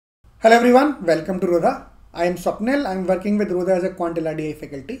Hello everyone, welcome to Rodha. I am Swapanil. I am working with Rodha as a Quant LRDI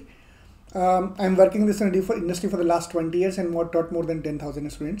faculty. I am working in this industry for the last 20 years and taught more than 10,000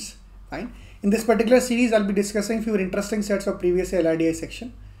 students. Fine. In this particular series, I'll be discussing few interesting sets of previous LRDI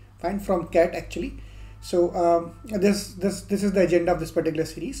section. Fine, from CAT actually. So this is the agenda of this particular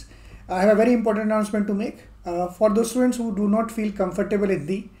series. I have a very important announcement to make. For those students who do not feel comfortable in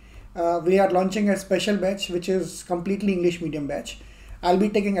we are launching a special batch which is completely English medium batch. I'll be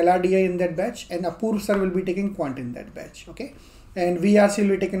taking LRDI in that batch and Apurv sir will be taking Quant in that batch. Okay, and VARC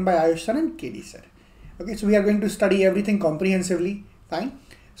will be taken by Ayush sir and KD sir. Okay, so we are going to study everything comprehensively. Fine.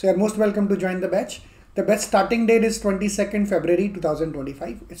 So you are most welcome to join the batch. The batch starting date is 22nd February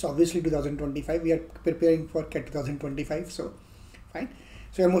 2025. It's obviously 2025. We are preparing for CAT 2025. So fine.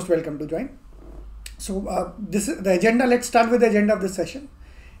 So you are most welcome to join. So this is the agenda. Let's start with the agenda of this session.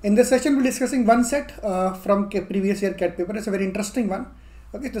 In this session, we'll be discussing one set from previous year CAT paper. It's a very interesting one.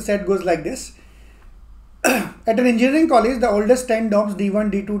 Okay, the set goes like this. At an engineering college, the oldest 10 DOMs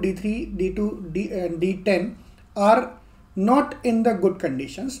D1, D2, D3, D2, and D10 are not in the good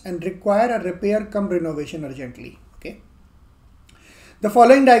conditions and require a repair cum renovation urgently. Okay. The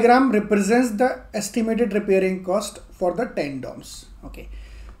following diagram represents the estimated repairing cost for the 10 DOMs. Okay.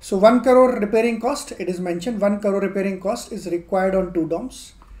 So 1 crore repairing cost, it is mentioned 1 crore repairing cost is required on 2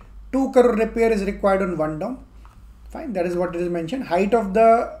 DOMs. 2 crore repair is required on 1 DOM. Fine, that is what it is mentioned. Height of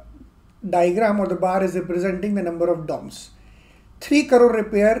the diagram or the bar is representing the number of DOMs. 3 crore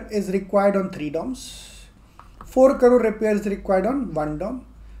repair is required on 3 DOMs. 4 crore repair is required on 1 DOM.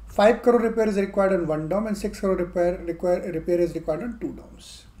 5 crore repair is required on 1 DOM and 6 crore repair is required on 2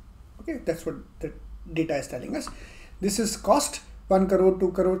 DOMs. Okay, that's what the data is telling us. This is cost 1 crore,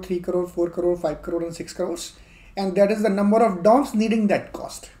 2 crore, 3 crore, 4 crore, 5 crore and 6 crores. And that is the number of DOMs needing that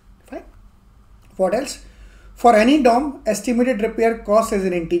cost. What else? For any DOM, estimated repair cost is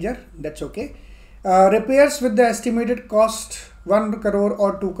an integer. That's okay. Repairs with the estimated cost 1 crore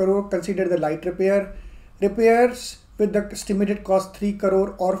or 2 crore, consider the light repair. Repairs with the estimated cost 3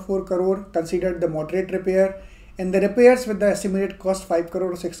 crore or 4 crore, considered the moderate repair. And the repairs with the estimated cost 5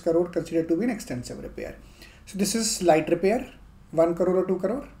 crore or 6 crore, considered to be an extensive repair. So this is light repair, 1 crore or 2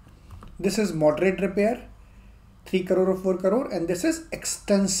 crore. This is moderate repair, 3 crore or 4 crore. And this is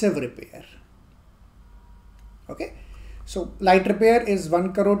extensive repair. Okay, so light repair is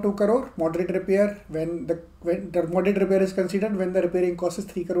 1 crore, 2 crore, moderate repair when the moderate repair is considered when the repairing cost is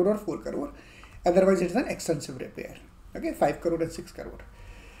 3 crore or 4 crore. Otherwise, it is an extensive repair. Okay, 5 crore and 6 crore.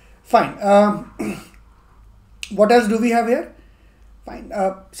 Fine. What else do we have here? Fine.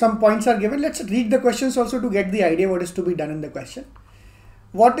 Some points are given. Let's read the questions also to get the idea what is to be done in the question.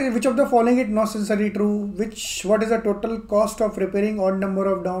 Which of the following is not necessarily true? What is the total cost of repairing odd number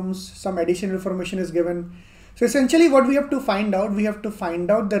of DOMs? Some additional information is given. So essentially what we have to find out,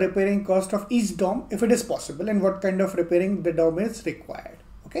 the repairing cost of each DOM if it is possible and what kind of repairing the DOM is required.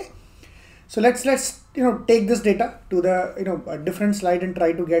 Okay. So let's take this data to the a different slide and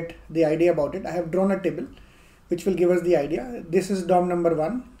try to get the idea about it. I have drawn a table which will give us the idea. This is DOM number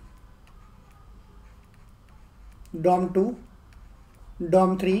 1, DOM 2,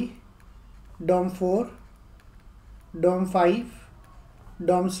 DOM 3, DOM 4, DOM 5,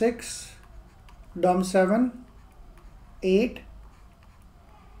 DOM 6, DOM 7, 8,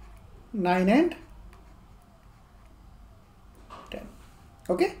 9 and 10.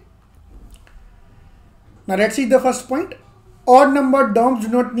 Okay. Now let's see the first point. Odd number DOMs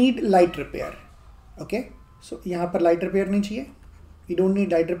do not need light repair. Okay. So यहाँ पर light repair नहीं चाहिए. You don't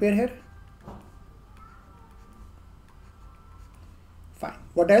need light repair here. Fine.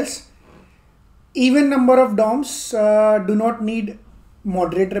 What else? Even number of DOMs do not need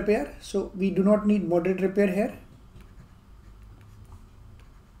moderate repair. So we do not need moderate repair here.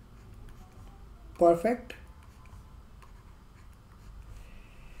 Perfect.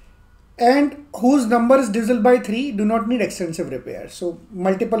 And whose number is divisible by 3 do not need extensive repair. So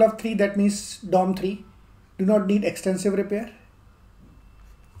multiple of 3, that means DOM 3 do not need extensive repair.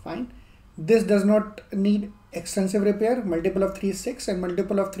 Fine. This does not need extensive repair. Multiple of 3 is 6 and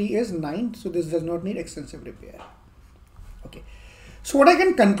multiple of 3 is 9. So this does not need extensive repair. Okay. So what I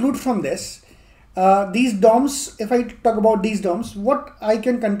can conclude from this, these DOMs, if I talk about these DOMs, what I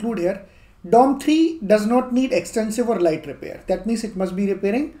can conclude here, DOM 3 does not need extensive or light repair. That means it must be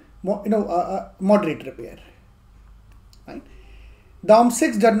repairing, moderate repair. Right? DOM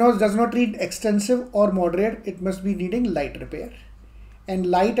 6 does not need extensive or moderate. It must be needing light repair.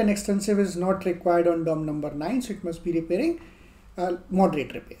 And light and extensive is not required on DOM number 9. So it must be repairing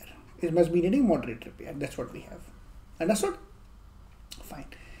moderate repair. It must be needing moderate repair. That's what we have. Understood? Fine.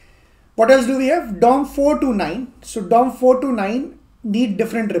 What else do we have? DOM 4 to 9. So DOM 4 to 9 need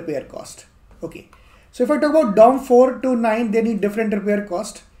different repair cost. Okay. So if I talk about DOM 4 to 9, they need different repair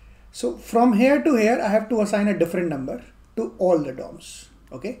cost. So from here to here, I have to assign a different number to all the DOMs.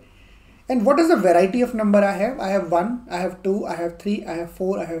 Okay. And what is the variety of number I have? I have 1, I have 2, I have 3, I have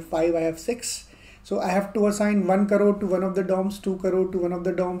 4, I have 5, I have 6. So I have to assign 1 crore to one of the DOMs, 2 crore to one of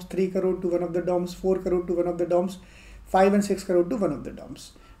the DOMs, 3 crore to one of the DOMs, 4 crore to one of the DOMs, 5 and 6 crore to one of the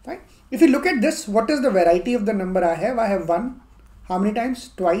DOMs. Fine. If you look at this, what is the variety of the number I have? I have 1. How many times?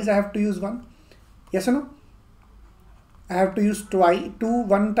 Twice I have to use 1. Yes or no? I have to use 2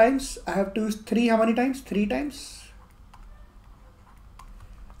 1 times. I have to use 3 how many times? 3 times.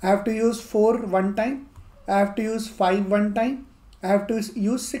 I have to use 4 1 time. I have to use 5 1 time. I have to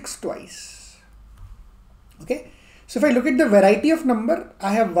use 6 twice. Okay. So if I look at the variety of number,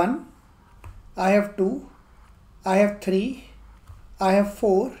 I have 1, I have 2, I have 3, I have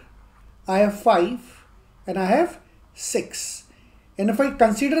 4, I have 5, and I have 6. And if I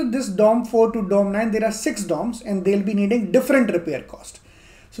consider this DOM 4 to DOM 9, there are 6 DOMs and they'll be needing different repair cost.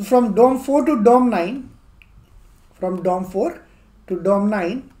 So from DOM 4 to DOM 9, from DOM 4 to DOM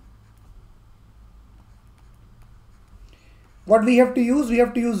 9, what we have to use? We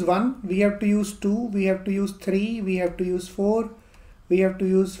have to use 1, we have to use 2, we have to use 3, we have to use 4, we have to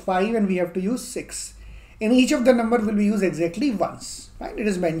use 5, and we have to use 6. In each of the number will be used exactly once. Right? It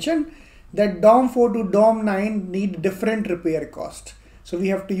is mentioned that DOM 4 to DOM 9 need different repair cost. So we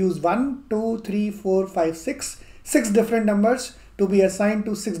have to use 1, 2, 3, 4, 5, 6, 6 different numbers to be assigned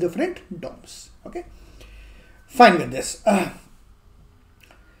to 6 different DOMs. Okay. Fine with this.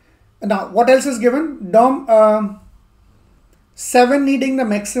 Now what else is given? DOM 7 needing the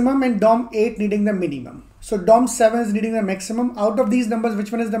maximum and DOM 8 needing the minimum. So DOM 7 is needing the maximum. Out of these numbers,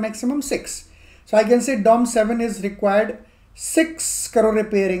 which one is the maximum? 6. So I can say DOM 7 is required 6 crore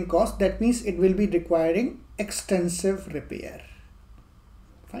repairing cost. That means it will be requiring extensive repair.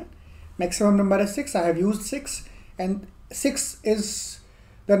 Fine. Maximum number is 6. I have used 6 and 6 is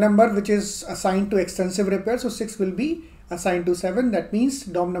the number which is assigned to extensive repair. So 6 will be assigned to 7. That means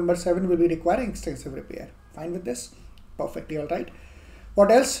DOM number 7 will be requiring extensive repair. Fine with this? Perfectly all right.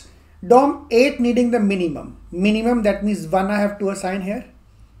 What else? DOM 8 needing the minimum. Minimum, that means 1 I have to assign here.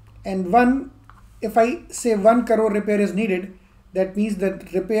 And 1, if I say 1 crore repair is needed, that means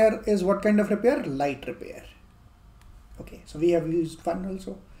that repair is what kind of repair? Light repair. Okay, so we have used 1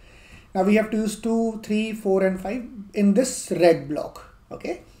 also. Now we have to use 2, 3, 4 and 5 in this red block.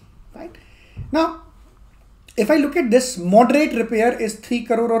 Okay, fine. Now, if I look at this, moderate repair is 3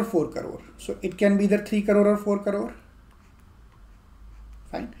 crore or 4 crore. So it can be either 3 crore or 4 crore.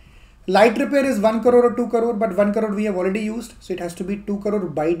 Fine. Light repair is 1 crore or 2 crore, but 1 crore we have already used. So it has to be 2 crore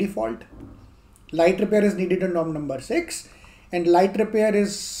by default. Light repair is needed in DOM number 6. And light repair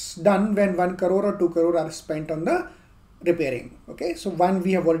is done when 1 crore or 2 crore are spent on the repairing. Okay. So 1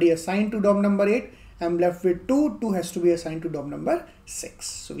 we have already assigned to DOM number 8. I'm left with 2. 2 has to be assigned to DOM number 6.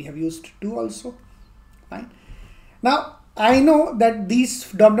 So we have used 2 also. Fine. Now I know that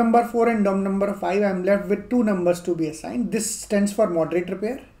these DOM number 4 and DOM number 5, I'm left with 2 numbers to be assigned. This stands for moderate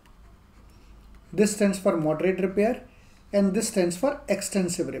repair. This stands for moderate repair. And this stands for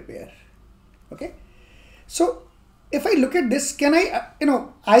extensive repair. Okay. So if I look at this, can I,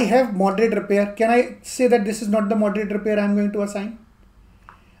 I have moderate repair. Can I say that this is not the moderate repair I'm going to assign?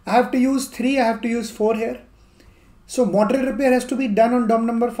 I have to use 3. I have to use 4 here. So moderate repair has to be done on DOM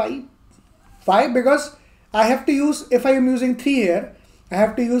number 5. Why? Because I have to use, if I am using 3 here, I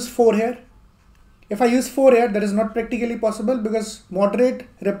have to use 4 here. If I use 4 here, that is not practically possible because moderate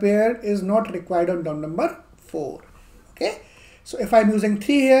repair is not required on DOM number 4. Okay. So if I'm using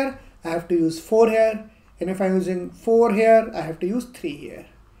 3 here, I have to use 4 here. And if I'm using 4 here, I have to use 3 here.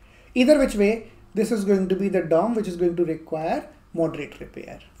 Either which way, this is going to be the DOM which is going to require moderate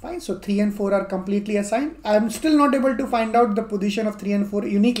repair. Fine. So 3 and 4 are completely assigned. I'm still not able to find out the position of 3 and 4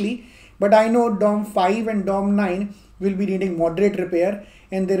 uniquely. But I know DOM 5 and DOM 9 will be needing moderate repair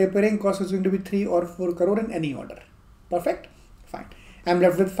and the repairing cost is going to be 3 or 4 crore in any order. Perfect? Fine. I'm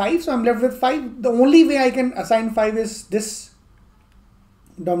left with 5. So I'm left with 5. The only way I can assign 5 is this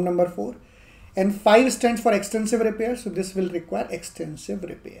DOM number 4. And 5 stands for extensive repair. So this will require extensive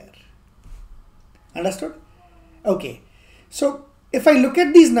repair. Understood? Okay. So if I look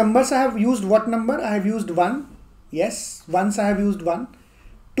at these numbers, I have used what number? I have used 1. Yes. Once I have used 1.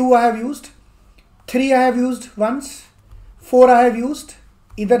 2 I have used, 3 I have used once, 4 I have used,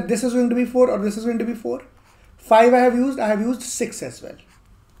 either this is going to be 4 or this is going to be 4, 5 I have used 6 as well.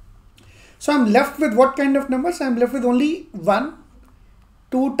 So I'm left with what kind of numbers? I'm left with only 1,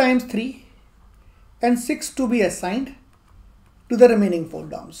 2 times 3 and 6 to be assigned to the remaining 4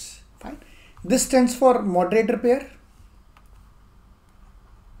 DOMs. Fine. This stands for moderate repair.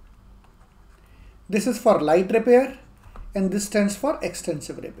 this is for light repair, and this stands for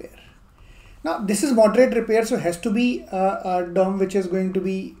extensive repair. Now this is moderate repair, so has to be a DOM which is going to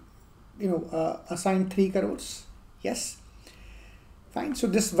be, assigned 3 crores. Yes, fine. So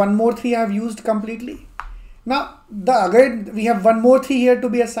this one more 3 I have used completely. Now again we have one more 3 here to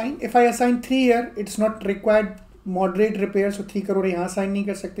be assigned. If I assign 3 here, it's not required moderate repair, so 3 crore यहाँ assign नहीं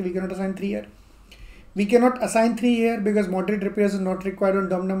कर सकते. We cannot assign 3 here. We cannot assign 3 here because moderate repairs is not required on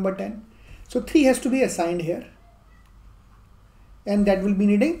DOM number 10. So 3 has to be assigned here, and that will be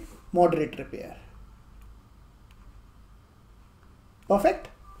needing moderate repair. Perfect.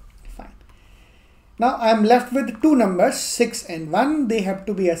 Fine. Now I am left with 2 numbers, 6 and 1. They have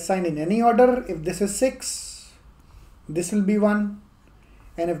to be assigned in any order. If this is 6, this will be 1,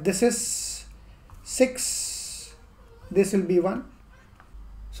 and if this is 6, this will be 1.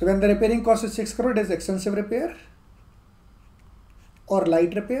 So when the repairing cost is 6 crore, it is extensive repair or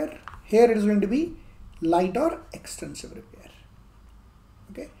light repair. Here it is going to be light or extensive repair.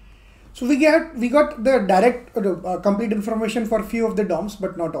 Okay. So we got the direct complete information for few of the DOMs,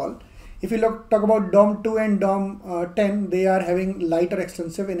 but not all. If you talk about DOM 2 and DOM 10, they are having light or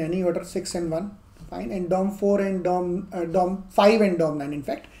extensive in any order, 6 and 1. Fine. And DOM 4 and DOM 5 and DOM 9, in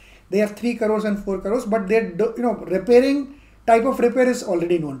fact, they have 3 crores and 4 crores, but their repairing type of repair is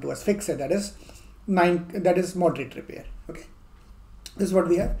already known to us. Fixed, that is moderate repair. Okay, this is what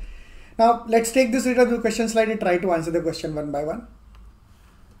we have. Now let's take this data to the question slide and try to answer the question one by one.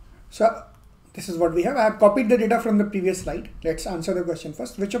 So this is what we have. I have copied the data from the previous slide. Let's answer the question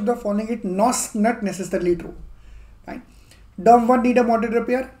first. Which of the following is not necessarily true? Fine. DOM 1 need a moderate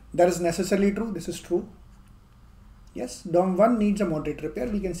repair. That is necessarily true. This is true. Yes, DOM 1 needs a moderate repair.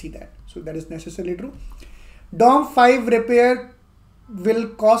 We can see that. So that is necessarily true. DOM 5 repair will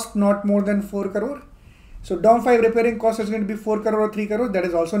cost not more than 4 crore. So DOM 5 repairing cost is going to be 4 crore or 3 crore. That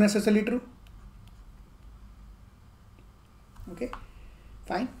is also necessarily true. Okay,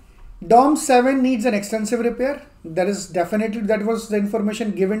 fine. DOM 7 needs an extensive repair. That is definitely, that was the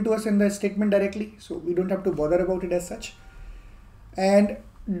information given to us in the statement directly. So we don't have to bother about it as such. And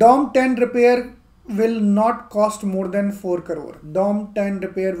DOM 10 repair will not cost more than 4 crore. DOM 10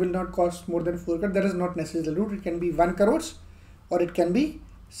 repair will not cost more than 4 crore. That is not necessarily true. It can be 1 crores or it can be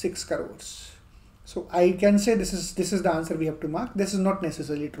 6 crores. So I can say this is the answer we have to mark. This is not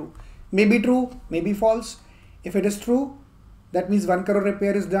necessarily true. Maybe true, maybe false. If it is true, that means 1 crore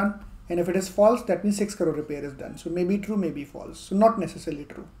repair is done. And if it is false, that means 6 crore repair is done. So maybe true, maybe false. So not necessarily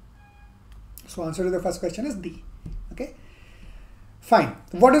true. So answer to the first question is D. Okay. Fine.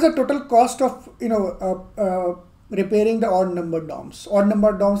 What is the total cost of repairing the odd number DOMs? Odd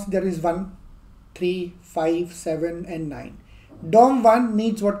number DOMs, there is 1, 3, 5, 7 and 9. DOM 1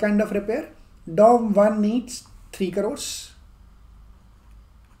 needs what kind of repair? DOM 1 needs 3 crores.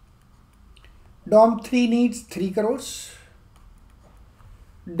 DOM 3 needs 3 crores.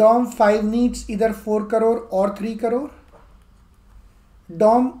 DOM 5 needs either 4 crore or 3 crore.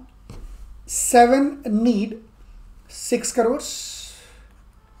 DOM 7 need 6 crores.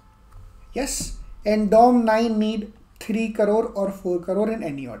 Yes, and DOM 9 need 3 crore or 4 crore in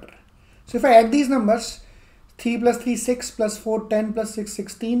any order. So if I add these numbers, 3 plus 3, 6 plus 4, 10 plus 6,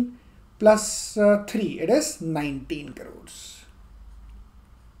 16 plus 3, it is 19 crores.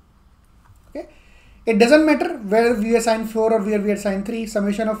 Okay, it doesn't matter where we assign 4 or where we assign 3.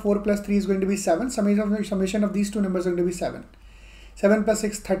 Summation of 4 plus 3 is going to be 7. Summation of these two numbers is going to be 7. 7 plus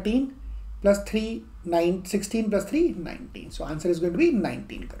 6, 13 plus 3, 9, 16 plus 3, 19. So answer is going to be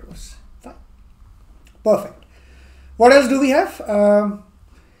 19 crores. Fine. Perfect. What else do we have?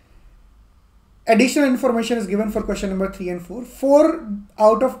 Additional information is given for question number 3 and 4. 4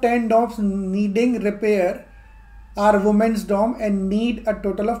 out of 10 DOMs needing repair are women's DOM and need a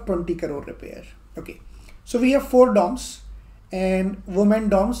total of 20 crore repair. Okay, so we have 4 DOMs and women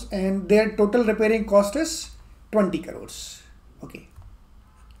DOMs and their total repairing cost is 20 crores. Okay,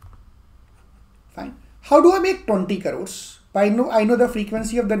 fine. How do I make 20 crores? I know the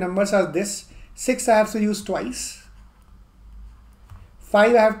frequency of the numbers are this. 6 I have to use twice.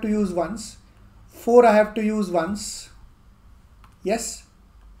 5 I have to use once. 4 I have to use once. Yes.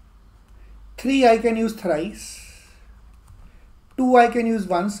 3 I can use thrice. 2 I can use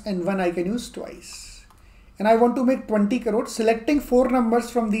once and 1 I can use twice. And I want to make 20 crores, selecting 4 numbers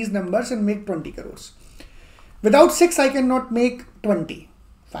from these numbers and make 20 crores. Without 6 I cannot make 20.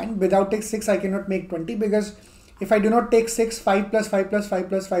 Fine. Without 6 I cannot make 20 because if I do not take 6, 5 plus 5 plus 5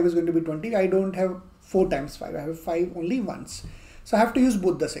 plus 5 is going to be 20. I don't have 4 times 5. I have 5 only once. So I have to use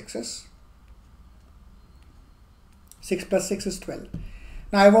both the 6's. 6 plus 6 is 12.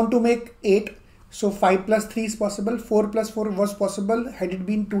 Now I want to make 8. So 5 plus 3 is possible. 4 plus 4 was possible had it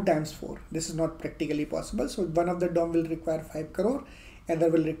been 2 times 4. This is not practically possible. So one of the DOM will require 5 crore, other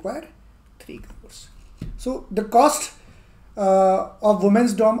will require 3 crores. So the cost of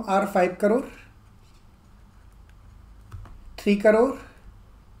women's DOM are 5 crore, 3 crore,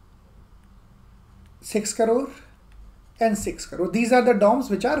 6 crore and 6 crore. These are the DOMs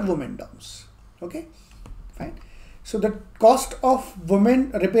which are women DOMs. Okay, fine. So the cost of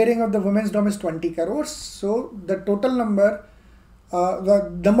repairing of the women's DOM is 20 crores. So the total number,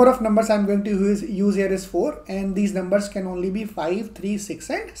 the number of numbers I'm going to use here is 4, and these numbers can only be 5, 3, 6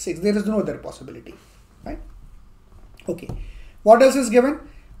 and 6. There is no other possibility, right? Okay. What else is given?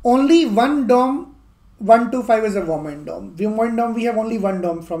 Only one DOM, 1 to 5 is a woman DOM. Women DOM, we have only one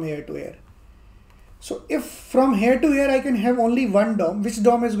DOM from here to here. So if from here to here I can have only one DOM, which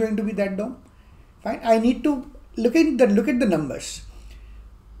DOM is going to be that DOM? Fine. I need to look at the numbers.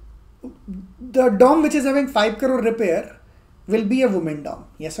 The DOM which is having 5 crore repair will be a woman DOM.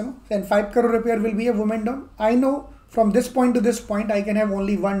 Yes or no? And 5 crore repair will be a woman DOM. I know from this point to this point I can have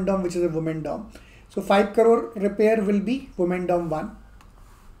only one DOM which is a woman DOM. So 5 crore repair will be woman DOM 1.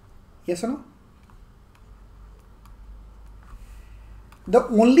 Yes or no? The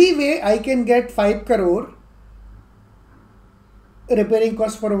only way I can get 5 crore repairing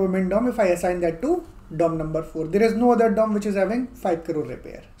cost for a woman DOM if I assign that to DOM number 4. There is no other DOM which is having 5 crore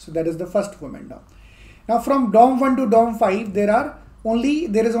repair. So that is the first woman DOM. Now from DOM 1 to DOM 5 there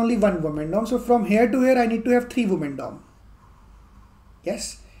is only one woman DOM. So from here to here I need to have 3 woman DOM.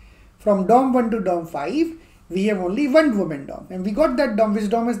 Yes. From DOM 1 to DOM 5 we have only one woman DOM, and we got that DOM. Which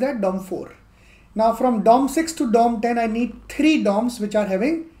DOM is that? DOM 4. Now from DOM 6 to DOM 10 I need 3 DOMs which are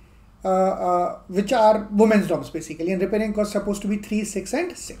having which are women's DOMs basically, and repairing cost supposed to be 3, 6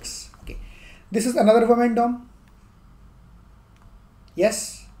 and 6. Okay. This is another woman DOM.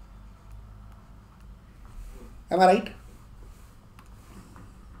 Yes. Am I right?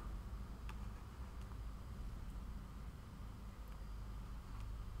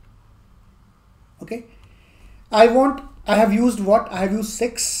 Okay. I have used what? I have used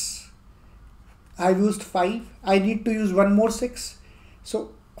 6. I have used 5. I need to use one more 6.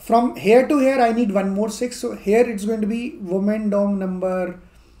 So from here to here I need one more 6. So here it's going to be woman DOM number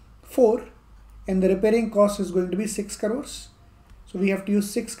 4, and the repairing cost is going to be 6 crores. So we have to use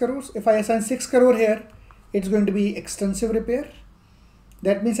 6 crores. If I assign 6 crore here, it's going to be extensive repair.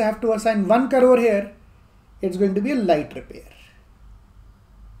 That means I have to assign 1 crore here. It's going to be a light repair.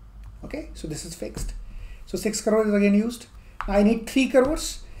 Okay, so this is fixed. So 6 crores is again used. I need 3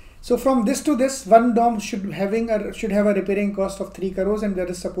 crores. So from this to this, one DOM should have a repairing cost of 3 crores, and that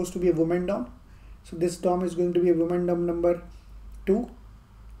is supposed to be a woman DOM. So this DOM is going to be a woman DOM number 2.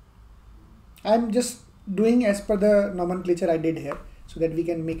 I'm just doing as per the nomenclature I did here so that we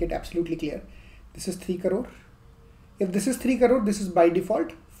can make it absolutely clear. This is 3 crore. If this is 3 crore, this is by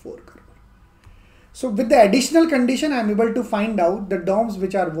default 4 crore. So with the additional condition, I'm able to find out the DOMs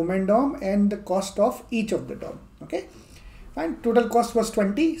which are woman DOM and the cost of each of the DOM. Okay. Fine. Total cost was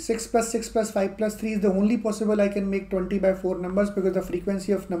 20. 6 plus 6 plus 5 plus 3 is the only possible I can make 20 by 4 numbers because the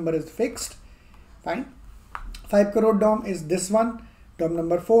frequency of number is fixed. Fine. 5 crore DOM is this one, DOM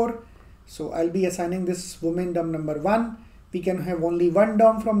number 4. So I'll be assigning this woman DOM number 1. We can have only one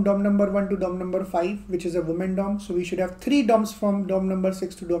DOM from DOM number 1 to DOM number 5, which is a woman DOM. So we should have 3 DOMs from DOM number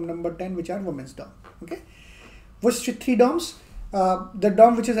 6 to DOM number 10, which are women's DOM. Okay. Which 3 DOMs? The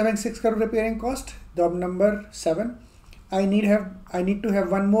DOM which is having 6 crore repairing cost, DOM number 7. I need to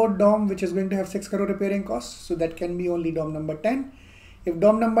have one more DOM which is going to have 6 crore repairing costs. So that can be only DOM number 10. If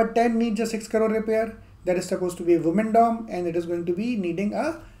DOM number 10 needs a 6 crore repair, that is supposed to be a woman DOM, and it is going to be needing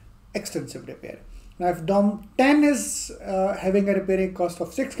a extensive repair. Now if DOM 10 is having a repairing cost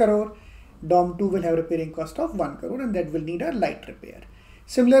of 6 crore, DOM 2 will have a repairing cost of 1 crore, and that will need a light repair.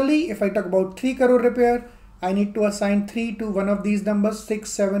 Similarly, if I talk about 3 crore repair, I need to assign 3 to one of these numbers,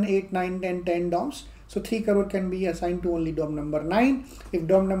 6, 7, 8, 9, 10, 10 DOMs. So 3 crore can be assigned to only DOM number 9. If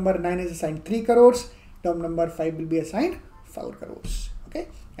DOM number 9 is assigned 3 crores, DOM number 5 will be assigned 4 crores. Okay,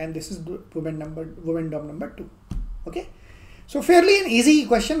 and this is woman DOM number 2. Okay, so fairly an easy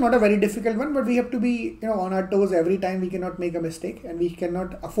question, not a very difficult one, but we have to be on our toes every time. We cannot make a mistake, and we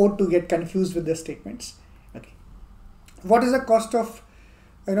cannot afford to get confused with the statements. Okay, what is the cost of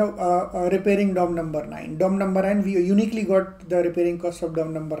repairing DOM number 9? DOM number 9, we uniquely got the repairing cost of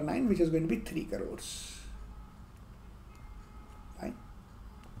DOM number 9, which is going to be 3 crores. Fine.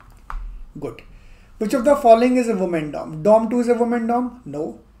 Good. Which of the following is a woman DOM? DOM 2 is a woman DOM?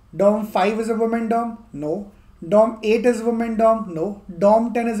 No. DOM 5 is a woman DOM? No. DOM 8 is a woman DOM? No.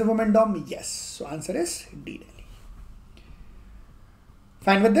 DOM 10 is a woman DOM? Yes. So answer is D.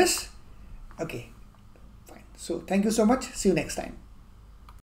 Fine with this? Okay, fine. So thank you so much. See you next time.